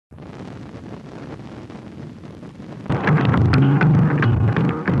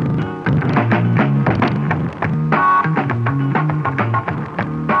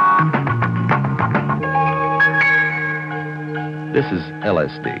is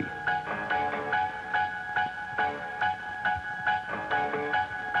LSD.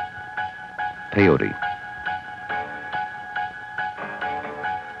 Peyote.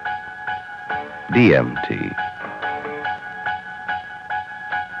 DMT.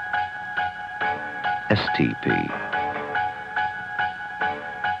 STP.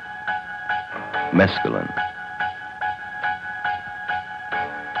 Mescaline.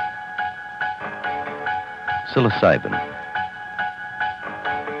 Psilocybin.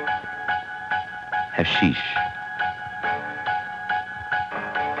 Hashish.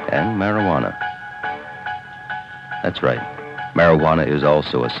 And marijuana. That's right. Marijuana is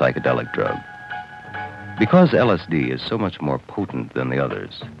also a psychedelic drug. Because LSD is so much more potent than the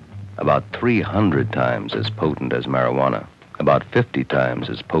others, about 300 times as potent as marijuana, about 50 times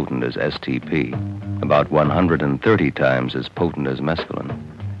as potent as STP, about 130 times as potent as mescaline.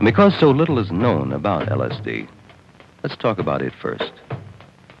 And because so little is known about LSD, let's talk about it first.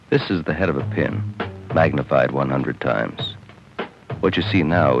 This is the head of a pin, magnified 100 times. What you see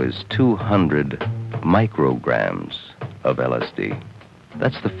now is 200 micrograms of LSD.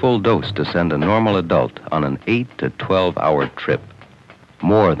 That's the full dose to send a normal adult on an 8 to 12-hour trip.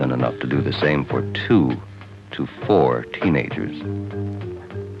 More than enough to do the same for 2 to 4 teenagers.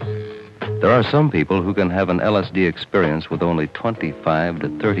 There are some people who can have an LSD experience with only 25 to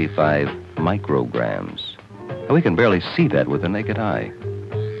 35 micrograms. And we can barely see that with the naked eye.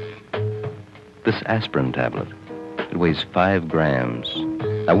 This aspirin tablet, it weighs 5 grams.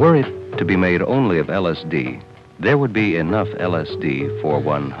 Now, were it to be made only of LSD, there would be enough LSD for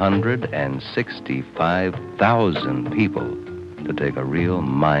 165,000 people to take a real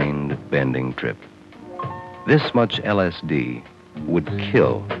mind-bending trip. This much LSD would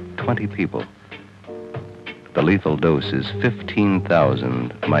kill 20 people. The lethal dose is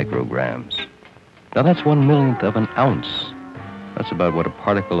 15,000 micrograms. Now that's 1/millionth of an ounce. That's about what a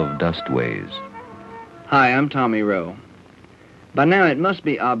particle of dust weighs. Hi, I'm Tommy Roe. By now it must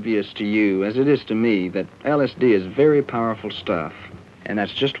be obvious to you, as it is to me, that LSD is very powerful stuff. And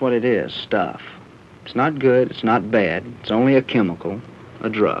that's just what it is, stuff. It's not good, it's not bad, it's only a chemical, a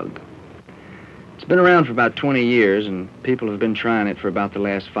drug. It's been around for about 20 years, and people have been trying it for about the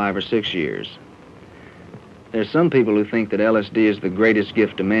last 5 or 6 years. There's some people who think that LSD is the greatest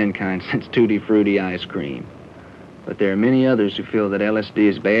gift to mankind since Tutti Frutti ice cream. But there are many others who feel that LSD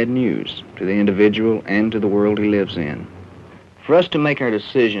is bad news to the individual and to the world he lives in. For us to make our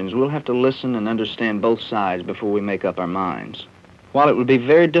decisions, we'll have to listen and understand both sides before we make up our minds. While it would be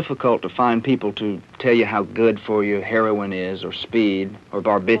very difficult to find people to tell you how good for you heroin is, or speed, or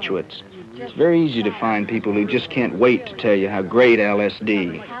barbiturates, it's very easy to find people who just can't wait to tell you how great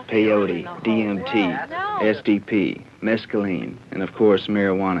LSD, peyote, DMT, STP, mescaline, and of course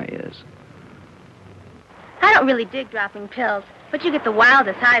marijuana is. I don't really dig dropping pills, but you get the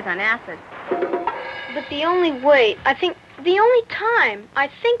wildest highs on acid. But the only time I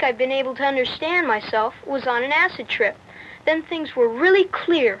think I've been able to understand myself was on an acid trip. Then things were really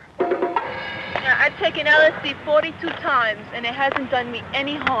clear. Yeah, I've taken LSD 42 times, and it hasn't done me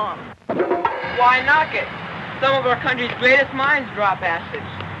any harm. Why knock it? Some of our country's greatest minds drop acids.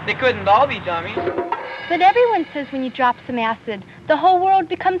 They couldn't all be dummies. But everyone says when you drop some acid, the whole world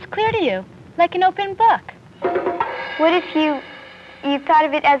becomes clear to you, like an open book. What if you thought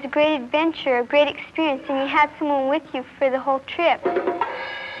of it as a great adventure, a great experience, and you had someone with you for the whole trip?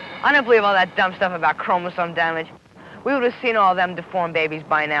 I don't believe all that dumb stuff about chromosome damage. We would have seen all them deformed babies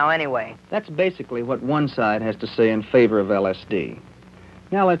by now anyway. That's basically what one side has to say in favor of LSD.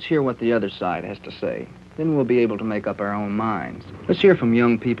 Now let's hear what the other side has to say. Then we'll be able to make up our own minds. Let's hear from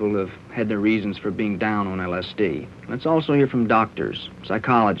young people who have had their reasons for being down on LSD. Let's also hear from doctors,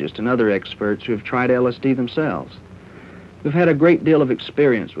 psychologists, and other experts who have tried LSD themselves. We've had a great deal of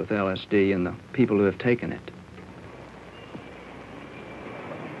experience with LSD and the people who have taken it.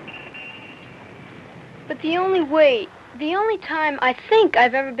 But the only time I think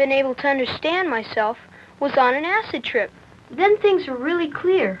I've ever been able to understand myself was on an acid trip. Then things were really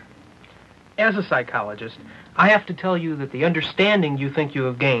clear. As a psychologist, I have to tell you that the understanding you think you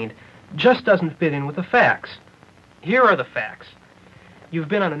have gained just doesn't fit in with the facts. Here are the facts. You've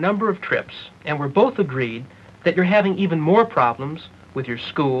been on a number of trips, and we're both agreed that you're having even more problems with your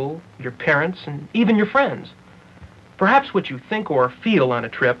school, your parents, and even your friends. Perhaps what you think or feel on a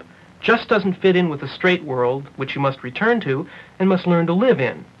trip just doesn't fit in with the straight world which you must return to and must learn to live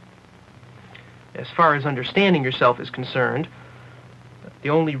in. As far as understanding yourself is concerned, the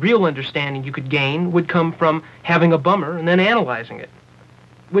only real understanding you could gain would come from having a bummer and then analyzing it,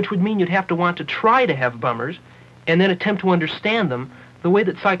 which would mean you'd have to want to try to have bummers and then attempt to understand them the way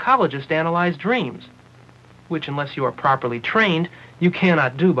that psychologists analyze dreams. which, unless you are properly trained, you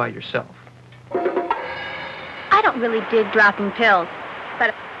cannot do by yourself. I don't really dig dropping pills,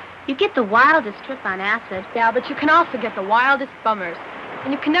 but you get the wildest trip on acid. Yeah, but you can also get the wildest bummers.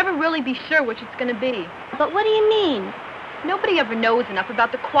 And you can never really be sure which it's going to be. But what do you mean? Nobody ever knows enough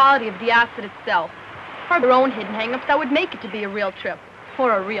about the quality of the acid itself, or their own hidden hang-ups that would make it to be a real trip,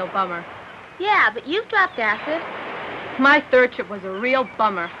 or a real bummer. Yeah, but you've dropped acid. My third trip was a real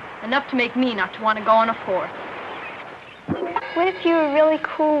bummer, enough to make me not to want to go on a fourth. What if you were really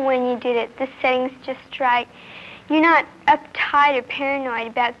cool when you did it? The setting's just right. You're not uptight or paranoid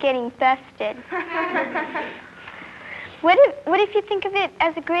about getting busted. What if you think of it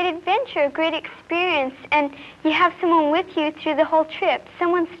as a great adventure, a great experience, and you have someone with you through the whole trip,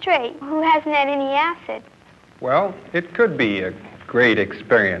 someone straight who hasn't had any acid? Well, it could be a great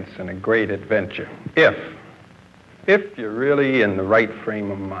experience and a great adventure if you're really in the right frame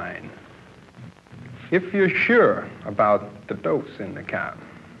of mind. If you're sure about the dose in the cap.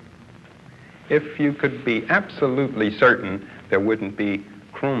 If you could be absolutely certain there wouldn't be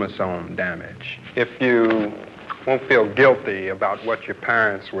chromosome damage. If you won't feel guilty about what your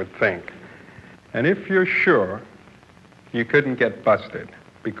parents would think. And if you're sure you couldn't get busted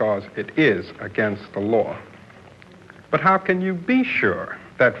because it is against the law. But how can you be sure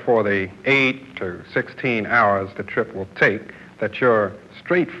that for the 8 to 16 hours the trip will take, that your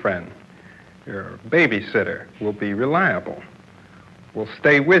straight friend, your babysitter, will be reliable, will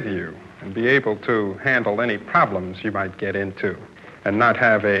stay with you and be able to handle any problems you might get into and not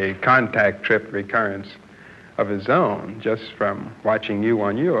have a contact trip recurrence of his own just from watching you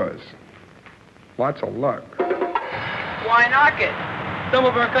on yours? Lots of luck. Why knock it? Some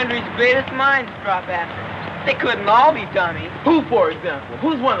of our country's greatest minds drop acid. They couldn't all be Tommy. Who, for example?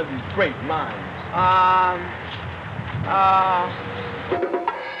 Who's one of these great minds?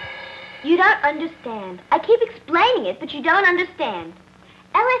 You don't understand. I keep explaining it, but you don't understand.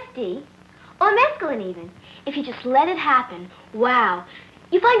 LSD, or mescaline even, if you just let it happen, wow,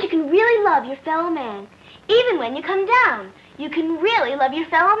 you find you can really love your fellow man. Even when you come down, you can really love your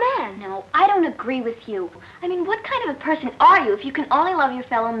fellow man. No, I don't agree with you. I mean, what kind of a person are you if you can only love your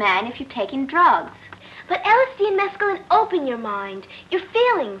fellow man if you've taken drugs? But LSD and mescaline open your mind, your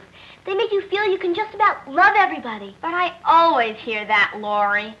feelings. They make you feel you can just about love everybody. But I always hear that,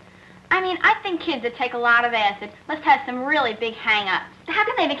 Laurie. I mean, I think kids that take a lot of acid must have some really big hang-ups. How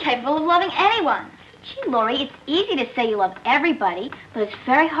can they be capable of loving anyone? Gee, Laurie, it's easy to say you love everybody, but it's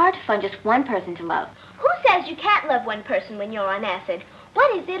very hard to find just one person to love. Who says you can't love one person when you're on acid?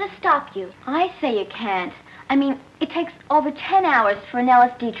 What is there to stop you? I say you can't. I mean, it takes over 10 hours for an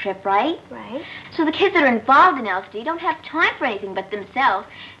LSD trip, right? Right. So the kids that are involved in LSD don't have time for anything but themselves.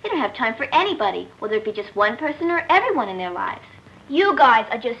 They don't have time for anybody, whether it be just one person or everyone in their lives. You guys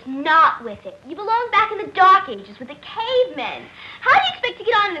are just not with it. You belong back in the Dark Ages with the cavemen. How do you expect to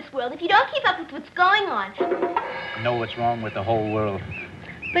get on in this world if you don't keep up with what's going on? Know what's wrong with the whole world.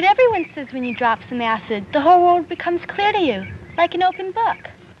 But everyone says when you drop some acid, the whole world becomes clear to you, like an open book.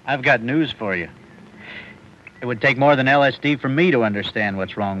 I've got news for you. It would take more than LSD for me to understand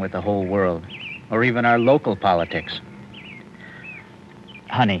what's wrong with the whole world, or even our local politics.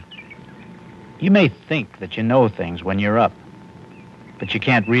 Honey, you may think that you know things when you're up, but you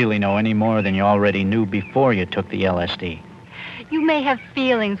can't really know any more than you already knew before you took the LSD. You may have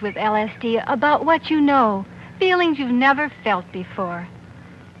feelings with LSD about what you know, feelings you've never felt before.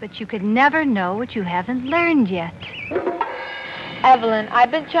 But you could never know what you haven't learned yet. Evelyn,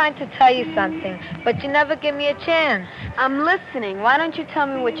 I've been trying to tell you something, but you never give me a chance. I'm listening. Why don't you tell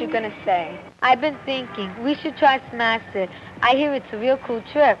me what you're going to say? I've been thinking we should try some acid. I hear it's a real cool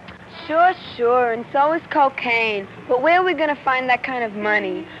trip. Sure, and so is cocaine. But where are we going to find that kind of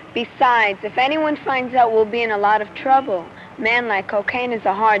money? Besides, if anyone finds out, we'll be in a lot of trouble. Man, like cocaine is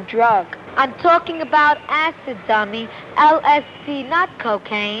a hard drug. I'm talking about acid, dummy. LSD, not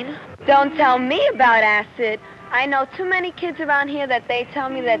cocaine. Don't tell me about acid. I know too many kids around here that they tell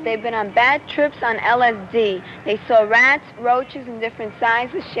me that they've been on bad trips on LSD. They saw rats, roaches in different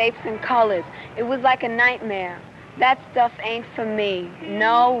sizes, shapes, and colors. It was like a nightmare. That stuff ain't for me.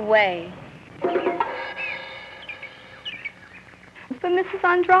 No way. But Mrs.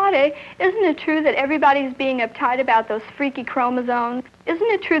 Andrade, isn't it true that everybody's being uptight about those freaky chromosomes?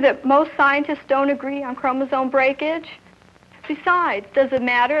 Isn't it true that most scientists don't agree on chromosome breakage? Besides, does it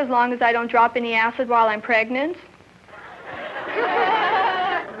matter as long as I don't drop any acid while I'm pregnant?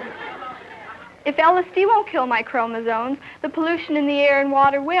 If LSD won't kill my chromosomes, the pollution in the air and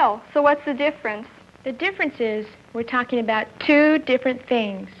water will. So what's the difference? The difference is we're talking about two different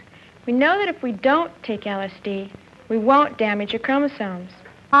things. We know that if we don't take LSD, we won't damage your chromosomes.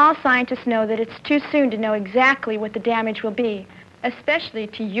 All scientists know that it's too soon to know exactly what the damage will be, especially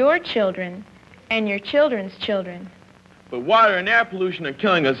to your children and your children's children. But water and air pollution are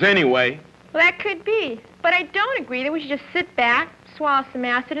killing us anyway. Well, that could be, but I don't agree that we should just sit back, swallow some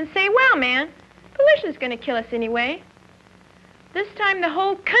acid, and say, well, man, pollution's going to kill us anyway. This time the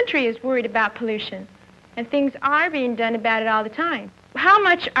whole country is worried about pollution, and things are being done about it all the time. How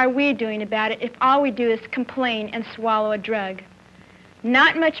much are we doing about it if all we do is complain and swallow a drug?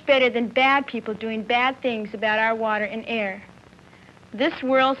 Not much better than bad people doing bad things about our water and air. This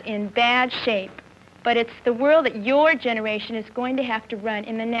world's in bad shape, but it's the world that your generation is going to have to run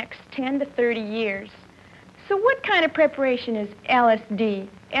in the next 10 to 30 years. So what kind of preparation is LSD,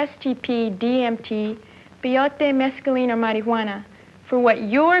 STP, DMT, peyote, mescaline, or marijuana for what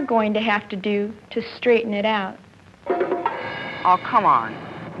you're going to have to do to straighten it out? Oh, come on.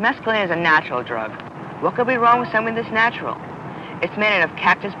 Mescaline is a natural drug. What could be wrong with something that's natural? It's made out of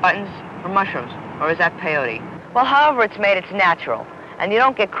cactus buttons or mushrooms, or is that peyote? Well, however it's made, it's natural. And you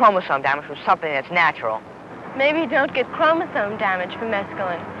don't get chromosome damage from something that's natural. Maybe you don't get chromosome damage from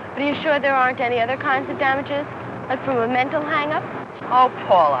mescaline, but are you sure there aren't any other kinds of damages? Like from a mental hang-up? Oh,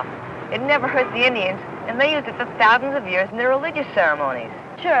 Paula, it never hurt the Indians, and they used it for thousands of years in their religious ceremonies.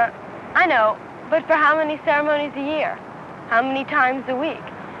 Sure, I know, but for how many ceremonies a year? How many times a week?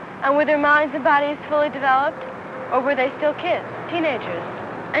 And were their minds and bodies fully developed? Or were they still kids, teenagers?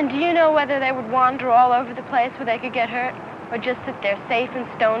 And do you know whether they would wander all over the place where they could get hurt? Or just sit there safe and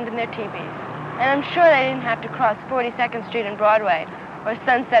stoned in their teepees? And I'm sure they didn't have to cross 42nd Street and Broadway, or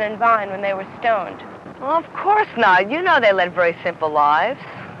Sunset and Vine when they were stoned. Well, of course not. You know they led very simple lives.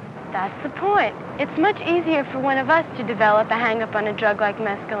 That's the point. It's much easier for one of us to develop a hang-up on a drug like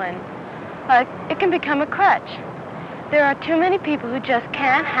mescaline. Like, it can become a crutch. There are too many people who just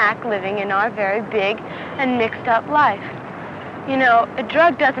can't hack living in our very big and mixed-up life. You know, a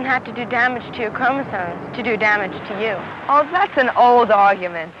drug doesn't have to do damage to your chromosomes to do damage to you. Oh, that's an old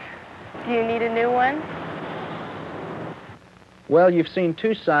argument. Do you need a new one? Well, you've seen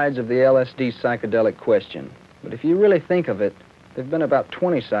two sides of the LSD psychedelic question. But if you really think of it, there have been about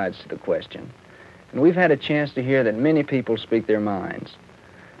 20 sides to the question. And we've had a chance to hear that many people speak their minds.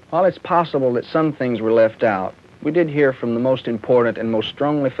 While it's possible that some things were left out, we did hear from the most important and most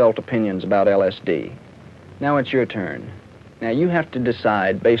strongly felt opinions about LSD. Now it's your turn. Now you have to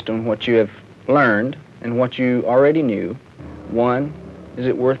decide based on what you have learned and what you already knew. One, is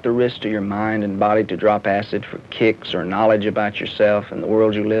it worth the risk to your mind and body to drop acid for kicks or knowledge about yourself and the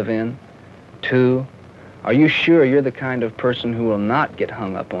world you live in? Two, are you sure you're the kind of person who will not get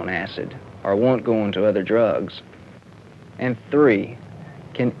hung up on acid or won't go into other drugs? And three,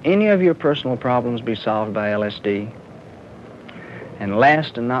 can any of your personal problems be solved by LSD? And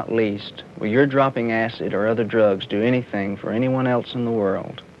last and not least, will your dropping acid or other drugs do anything for anyone else in the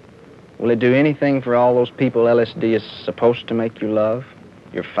world? Will it do anything for all those people LSD is supposed to make you love,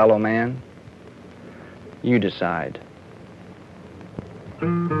 your fellow man? You decide.